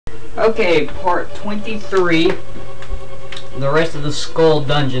Okay, part 23. The rest of the Skull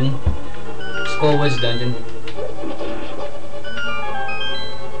dungeon. Skull Wiz dungeon.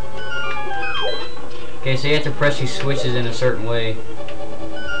 Okay, so you have to press these switches in a certain way.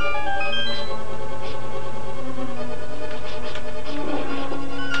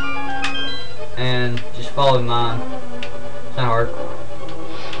 And just follow mine. It's not hard.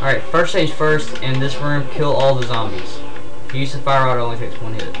 Alright, first things first, in this room, kill all the zombies. If you use the fire rod, it only takes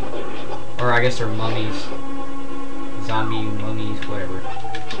one hit. Or I guess they're mummies. Zombie mummies, whatever.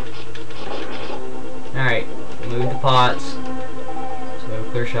 Alright, move the pots. So,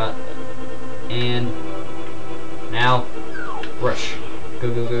 clear shot. And now, rush.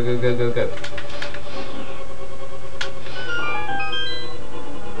 Go, go, go, go, go, go, go.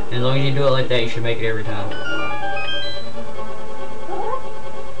 And as long as you do it like that, you should make it every time.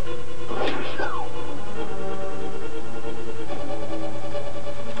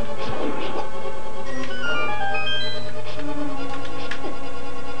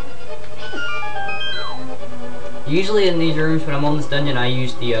 Usually in these rooms, when I'm on this dungeon, I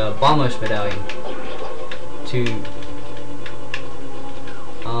use the Bombos medallion to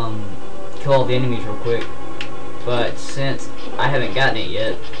kill all the enemies real quick. But since I haven't gotten it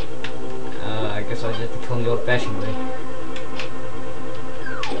yet, I guess I'll just have to kill them the old-fashioned way.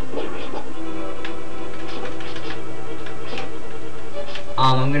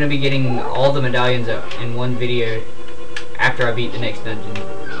 I'm gonna be getting all the medallions in one video after I beat the next dungeon.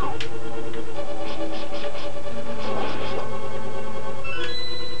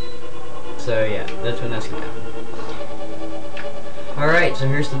 So yeah, that's when that's gonna happen. Alright, so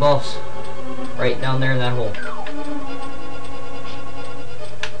here's the boss. Right down there in that hole.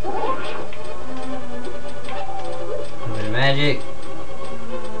 A bit of magic.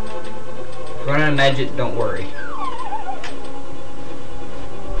 If you run out of magic, don't worry.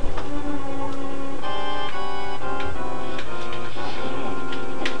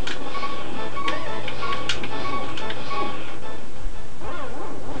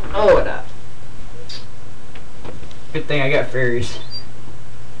 Oh, I died. Good thing I got fairies.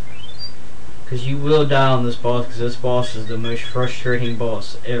 Because you will die on this boss, because this boss is the most frustrating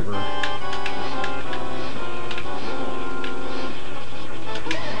boss ever.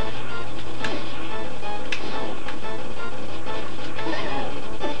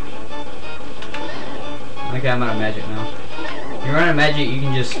 Okay, I'm out of magic now. If you run out of magic, you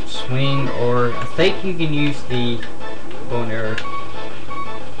can just swing, or I think you can use the bow and arrow.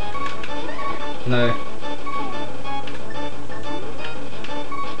 No.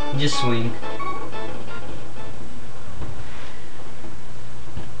 Just swing.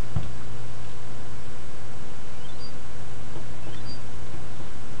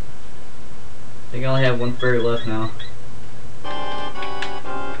 I think I only have one fairy left now.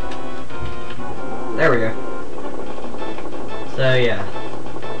 There we go. So yeah.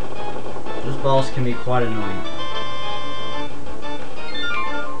 This boss can be quite annoying.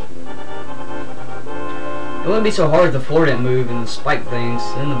 It wouldn't be so hard if the floor didn't move and the spike things,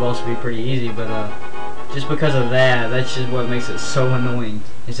 then the boss would be pretty easy, but just because of that, that's just what makes it so annoying,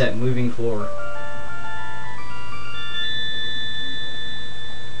 is that moving floor.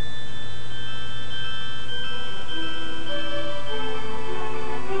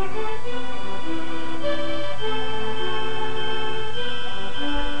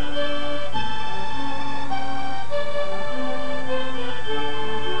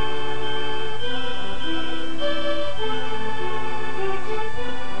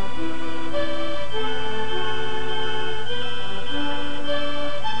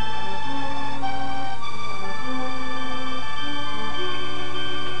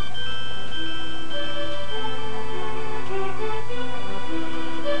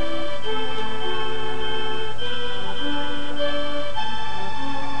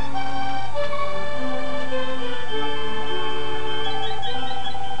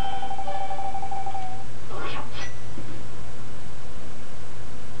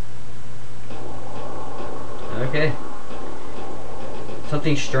 Okay.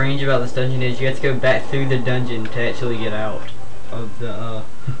 Something strange about this dungeon is you have to go back through the dungeon to actually get out of the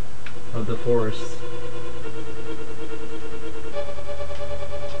of the forest.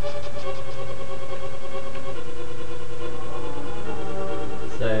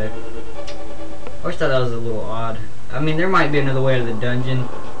 So I always thought that was a little odd. I mean, there might be another way out of the dungeon,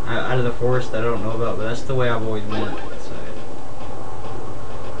 out of the forest that I don't know about, but that's the way I've always went. So.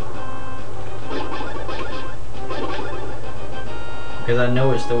 Because I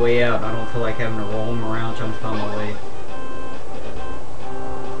know it's the way out, and I don't feel like having to roll them around trying to find my way.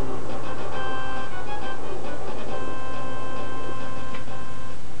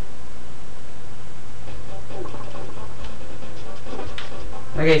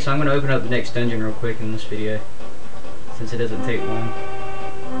 Okay, so I'm going to open up the next dungeon real quick in this video, since it doesn't take long.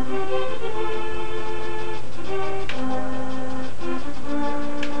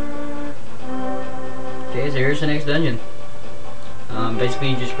 Okay, so here's the next dungeon. Basically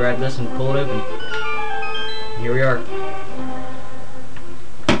you just grab this and pull it open. Here we are.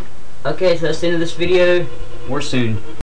 Okay, so that's the end of this video. More soon.